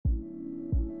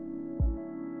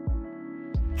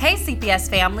Hey CPS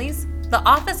families! The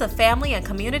Office of Family and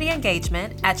Community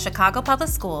Engagement at Chicago Public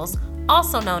Schools,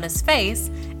 also known as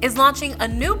FACE, is launching a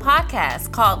new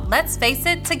podcast called Let's Face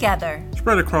It Together.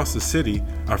 Spread across the city,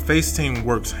 our FACE team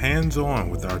works hands-on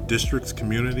with our district's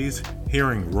communities,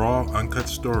 hearing raw, uncut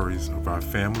stories of our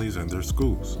families and their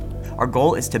schools. Our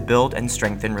goal is to build and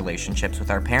strengthen relationships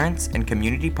with our parents and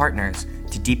community partners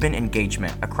to deepen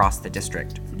engagement across the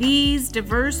district. These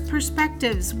diverse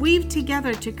perspectives weave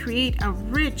together to create a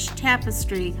rich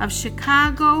tapestry of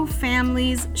Chicago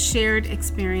families' shared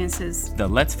experiences. The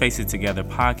Let's Face It Together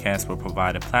podcast will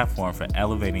provide a platform for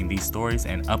elevating these stories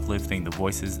and uplifting the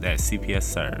voices that CPS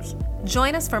serves.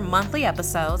 Join us for monthly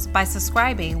episodes by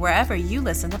subscribing wherever you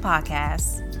listen to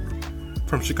podcasts.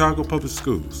 From Chicago Public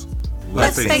Schools,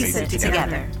 Let's face it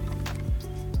together.